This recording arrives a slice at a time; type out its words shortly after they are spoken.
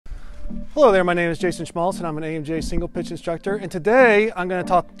Hello there, my name is Jason Schmaltz and I'm an AMJ single pitch instructor, and today I'm going to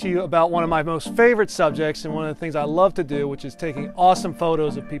talk to you about one of my most favorite subjects and one of the things I love to do, which is taking awesome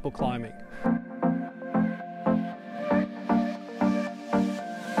photos of people climbing.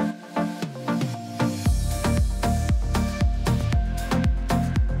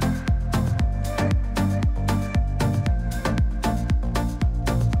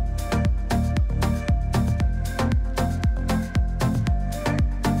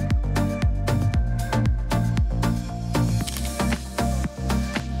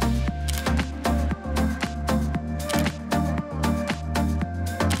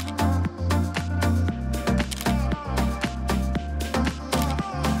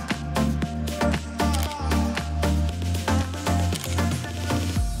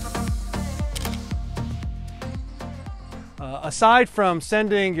 Aside from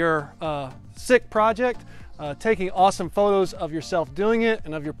sending your sick project, taking awesome photos of yourself doing it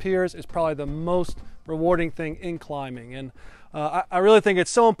and of your peers is probably the most rewarding thing in climbing. And I really think it's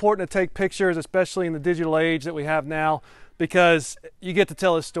so important to take pictures, especially in the digital age that we have now, because you get to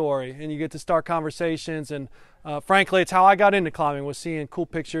tell a story and you get to start conversations. And frankly, it's how I got into climbing, was seeing cool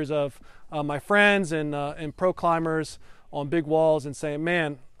pictures of my friends and pro climbers on big walls and saying,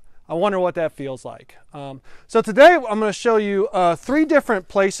 man, I wonder what that feels like. So today I'm going to show you 3 different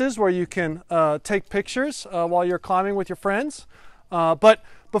places where you can take pictures while you're climbing with your friends. But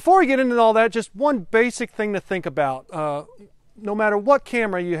before we get into all that, just one basic thing to think about. No matter what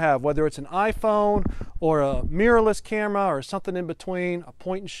camera you have, whether it's an iPhone or a mirrorless camera or something in between, a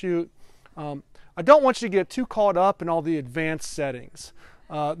point and shoot, I don't want you to get too caught up in all the advanced settings.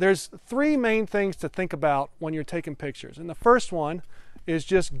 There's 3 main things to think about when you're taking pictures. And the first one is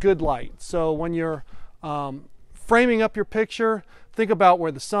just good light. So when you're framing up your picture, think about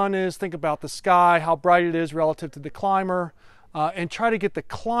where the sun is, think about the sky, how bright it is relative to the climber, and try to get the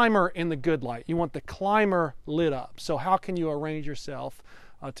climber in the good light. You want the climber lit up. So how can you arrange yourself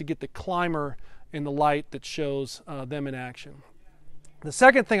to get the climber in the light that shows them in action? The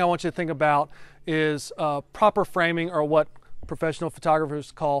second thing I want you to think about is proper framing, or what professional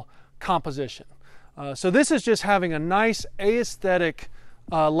photographers call composition. So this is just having a nice aesthetic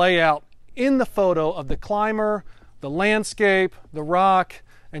layout in the photo of the climber, the landscape, the rock,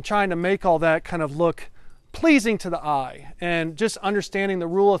 and trying to make all that kind of look pleasing to the eye. And just understanding the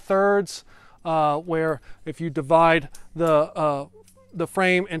rule of thirds, where if you divide the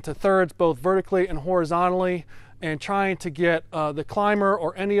frame into thirds both vertically and horizontally, and trying to get the climber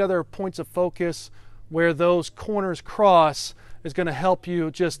or any other points of focus where those corners cross is going to help you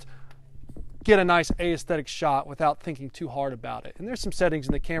just get a nice aesthetic shot without thinking too hard about it. And there's some settings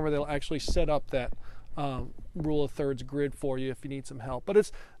in the camera that'll actually set up that rule of thirds grid for you if you need some help. But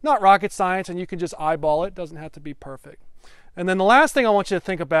it's not rocket science, and you can just eyeball it. It doesn't have to be perfect. And then the last thing I want you to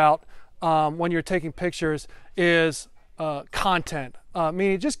think about when you're taking pictures is content.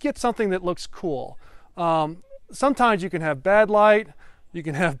 Meaning just get something that looks cool. Sometimes you can have bad light, you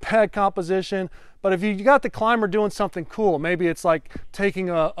can have bad composition, but if you got the climber doing something cool, maybe it's like taking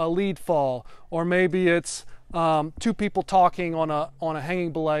a lead fall, or maybe it's 2 people talking on a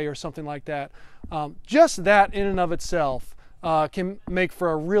hanging belay or something like that. Just that in and of itself can make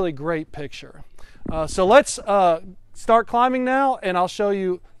for a really great picture. So let's start climbing now, and I'll show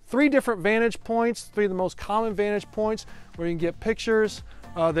you 3 different vantage points, 3 of the most common vantage points where you can get pictures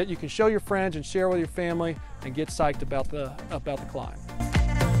that you can show your friends and share with your family and get psyched about the climb.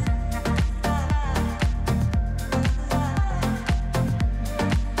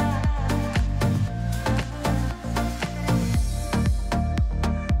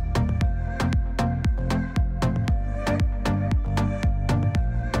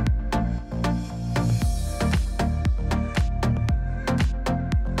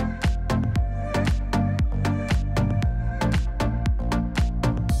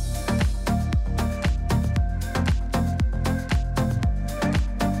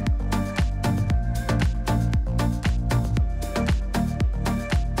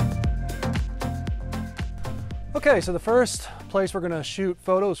 Okay, so the first place we're going to shoot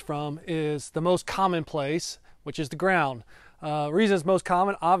photos from is the most common place, which is the ground. The reason it's most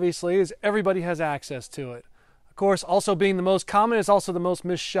common, obviously, is everybody has access to it. Of course, also being the most common is also the most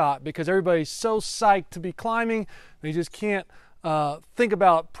missed shot, because everybody's so psyched to be climbing, they just can't think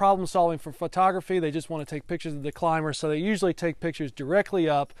about problem solving for photography. They just want to take pictures of the climber, so they usually take pictures directly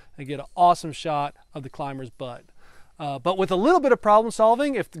up and get an awesome shot of the climber's butt. But with a little bit of problem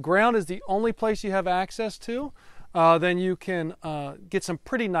solving, if the ground is the only place you have access to, then you can get some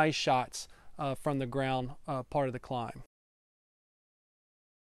pretty nice shots from the ground part of the climb.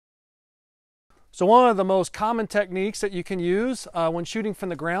 So one of the most common techniques that you can use when shooting from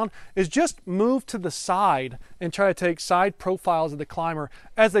the ground is just move to the side and try to take side profiles of the climber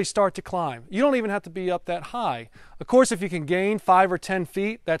as they start to climb. You don't even have to be up that high. Of course, if you can gain 5 or 10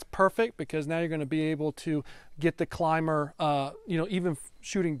 feet, that's perfect, because now you're going to be able to get the climber, even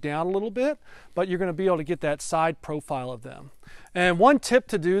shooting down a little bit, but you're going to be able to get that side profile of them. And one tip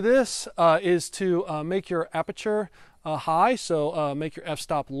to do this is to make your aperture high, so make your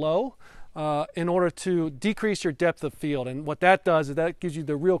f-stop low in order to decrease your depth of field. And what that does is that gives you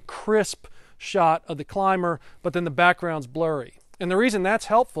the real crisp shot of the climber, but then the background's blurry. And the reason that's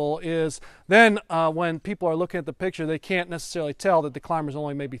helpful is then when people are looking at the picture, they can't necessarily tell that the climber's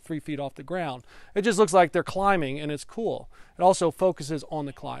only maybe 3 feet off the ground. It just looks like they're climbing, and it's cool. It also focuses on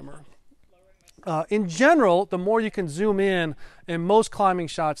the climber. In general, the more you can zoom in most climbing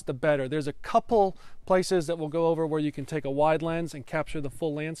shots, the better. There's a couple places that we'll go over where you can take a wide lens and capture the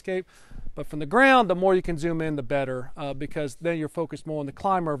full landscape. But from the ground, the more you can zoom in, the better, because then you're focused more on the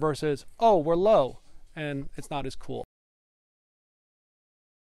climber versus, oh, we're low, and it's not as cool.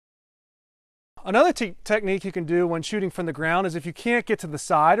 Another technique you can do when shooting from the ground is if you can't get to the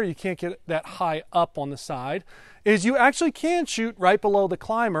side, or you can't get that high up on the side, is you actually can shoot right below the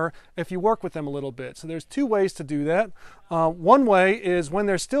climber if you work with them a little bit. So there's 2 ways to do that. One way is when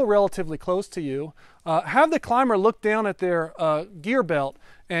they're still relatively close to you, have the climber look down at their gear belt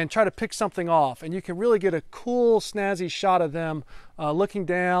and try to pick something off, and you can really get a cool snazzy shot of them looking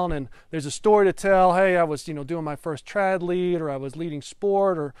down, and there's a story to tell. Hey, I was doing my first trad lead, or I was leading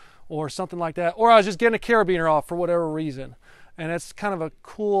sport, or something like that, or I was just getting a carabiner off for whatever reason. And it's kind of a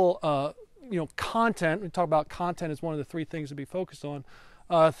cool content. We talk about content as one of the 3 things to be focused on,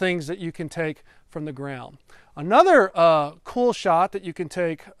 things that you can take from the ground. Another cool shot that you can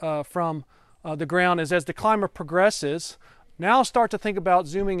take from the ground is as the climber progresses, now start to think about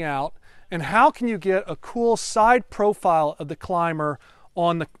zooming out, and how can you get a cool side profile of the climber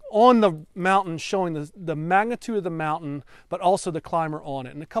on the mountain, showing the magnitude of the mountain, but also the climber on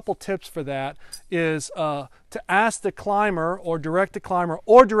it. And a couple tips for that is to ask the climber, or direct the climber,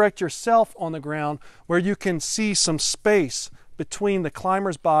 or direct yourself on the ground where you can see some space between the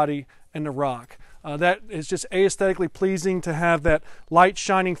climber's body and the rock. That is just aesthetically pleasing, to have that light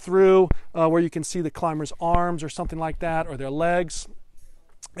shining through where you can see the climber's arms or something like that, or their legs.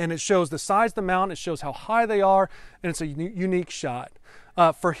 And it shows the size of the mountain, it shows how high they are, and it's a unique shot.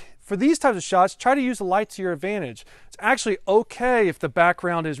 For these types of shots, try to use the light to your advantage. It's actually okay if the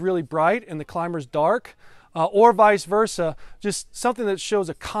background is really bright and the climber's dark, or vice versa, just something that shows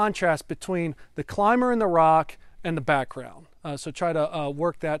a contrast between the climber and the rock and the background. So try to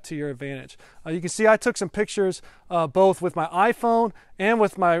work that to your advantage. You can see I took some pictures both with my iPhone and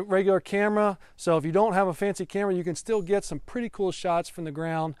with my regular camera. So if you don't have a fancy camera, you can still get some pretty cool shots from the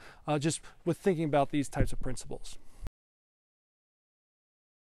ground just with thinking about these types of principles.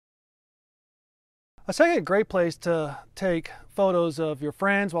 A second great place to take photos of your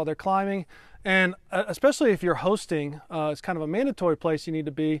friends while they're climbing, and especially if you're hosting, it's kind of a mandatory place you need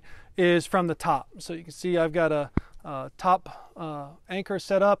to be, is from the top. So you can see I've got a top anchor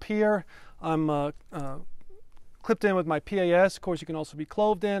set up here. I'm clipped in with my PAS. Of course, you can also be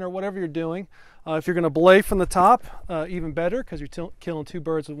cloved in, or whatever you're doing. If you're going to belay from the top, even better, because you're killing 2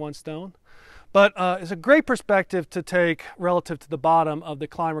 birds with 1 stone. But it's a great perspective to take relative to the bottom of the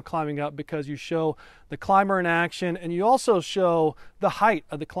climber climbing up, because you show the climber in action, and you also show the height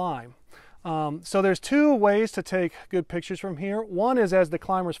of the climb. So there's 2 ways to take good pictures from here. One is as the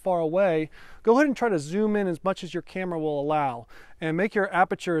climber's far away, go ahead and try to zoom in as much as your camera will allow, and make your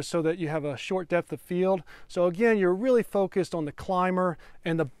aperture so that you have a short depth of field. So again, you're really focused on the climber,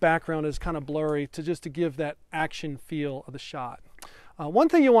 and the background is kind of blurry to give that action feel of the shot. One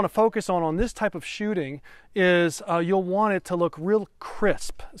thing you want to focus on this type of shooting is you'll want it to look real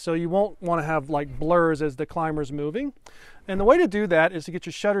crisp. So you won't want to have like blurs as the climber's moving. And the way to do that is to get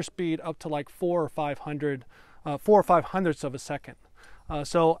your shutter speed up to like 4 or 5 hundredths of a second.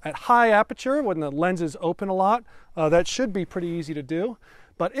 So at high aperture, when the lens is open a lot, that should be pretty easy to do.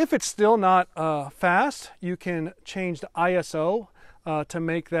 But if it's still not fast, you can change the ISO to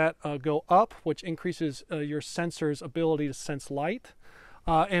make that go up, which increases your sensor's ability to sense light.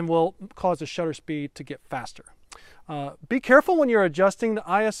 And will cause the shutter speed to get faster. Be careful when you're adjusting the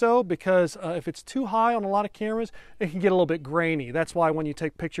ISO, because if it's too high on a lot of cameras, it can get a little bit grainy. That's why when you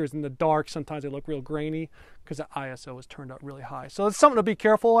take pictures in the dark, sometimes they look real grainy, because the ISO is turned up really high. So it's something to be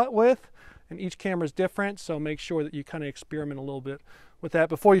careful with, and each camera is different, so make sure that you kind of experiment a little bit with that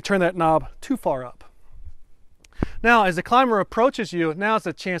before you turn that knob too far up. Now, as the climber approaches you, now's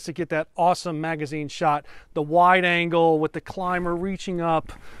the chance to get that awesome magazine shot, the wide angle with the climber reaching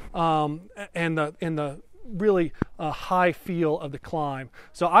up, and the really high feel of the climb.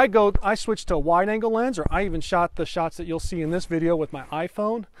 So I switched to a wide angle lens, or I even shot the shots that you'll see in this video with my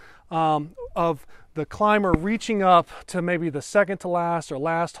iPhone, of the climber reaching up to maybe the second to last or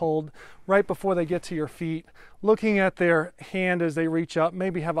last hold right before they get to your feet, looking at their hand as they reach up,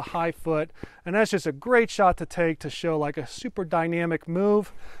 maybe have a high foot, and that's just a great shot to take to show like a super dynamic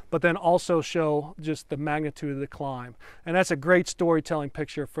move, but then also show just the magnitude of the climb. And that's a great storytelling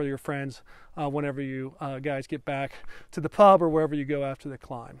picture for your friends whenever you guys get back to the pub or wherever you go after the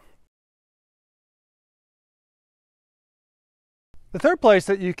climb. The third place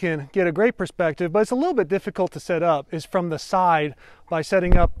that you can get a great perspective, but it's a little bit difficult to set up, is from the side by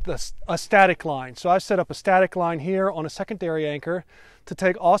setting up a static line. So I've set up a static line here on a secondary anchor to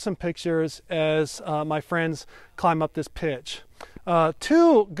take awesome pictures as my friends climb up this pitch.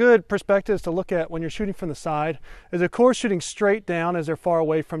 Two good perspectives to look at when you're shooting from the side is, of course, shooting straight down as they're far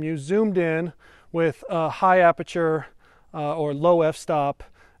away from you, zoomed in with high aperture or low f-stop,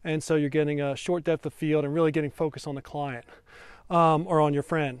 and so you're getting a short depth of field and really getting focus on the client. Or on your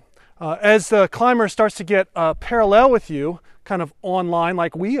friend. As the climber starts to get parallel with you, kind of online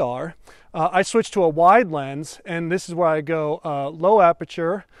like we are, I switch to a wide lens, and this is where I go low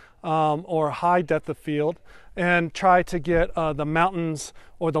aperture or high depth of field, and try to get the mountains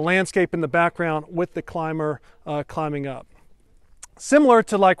or the landscape in the background with the climber climbing up. Similar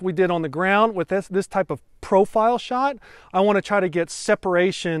to like we did on the ground with this type of profile shot, I want to try to get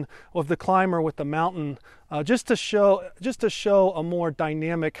separation of the climber with the mountain, just to show a more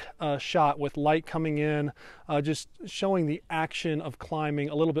dynamic shot with light coming in, just showing the action of climbing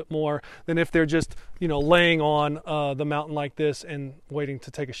a little bit more than if they're just, you know, laying on the mountain like this and waiting to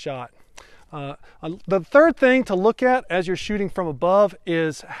take a shot. The third thing to look at as you're shooting from above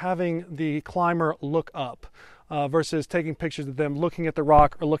is having the climber look up. Versus taking pictures of them looking at the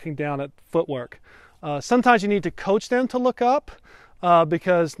rock or looking down at footwork. Sometimes you need to coach them to look up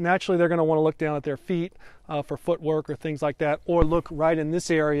because naturally they're going to want to look down at their feet for footwork or things like that, or look right in this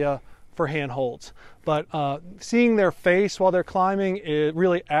area for hand holds. But seeing their face while they're climbing, it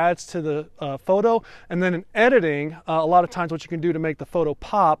really adds to the photo. And then in editing, a lot of times what you can do to make the photo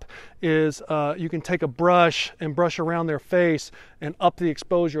pop is you can take a brush and brush around their face and up the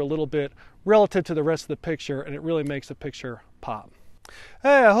exposure a little bit relative to the rest of the picture, and it really makes the picture pop.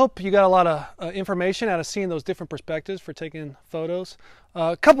 Hey, I hope you got a lot of information out of seeing those different perspectives for taking photos.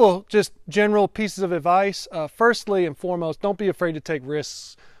 A couple just general pieces of advice. Firstly and foremost, don't be afraid to take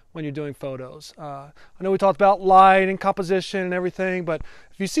risks when you're doing photos. I know we talked about light and composition and everything, but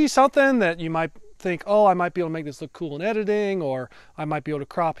if you see something that you might think, oh, I might be able to make this look cool in editing, or I might be able to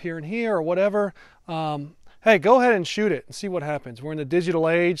crop here and here or whatever, hey, go ahead and shoot it and see what happens. We're in the digital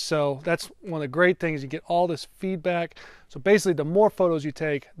age, so that's one of the great things. You get all this feedback. So basically, the more photos you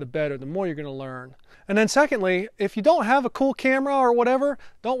take, the better, the more you're going to learn. And then secondly, if you don't have a cool camera or whatever,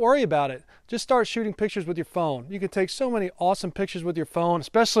 don't worry about it. Just start shooting pictures with your phone. You can take so many awesome pictures with your phone,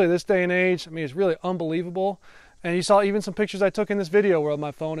 especially this day and age. I mean, it's really unbelievable. And you saw even some pictures I took in this video were on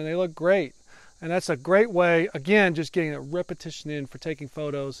my phone, and they look great. And that's a great way, again, just getting a repetition in for taking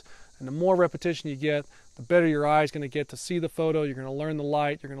photos. And the more repetition you get, the better your eye is going to get to see the photo. You're going to learn the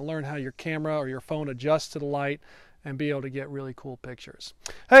light. You're going to learn how your camera or your phone adjusts to the light and be able to get really cool pictures.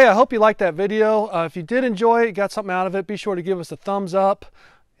 Hey, I hope you liked that video. If you did enjoy it, got something out of it, be sure to give us a thumbs up.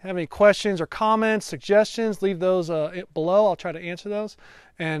 If you have any questions or comments, suggestions, leave those below. I'll try to answer those.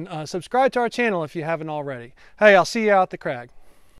 And subscribe to our channel if you haven't already. Hey, I'll see you out at the crag.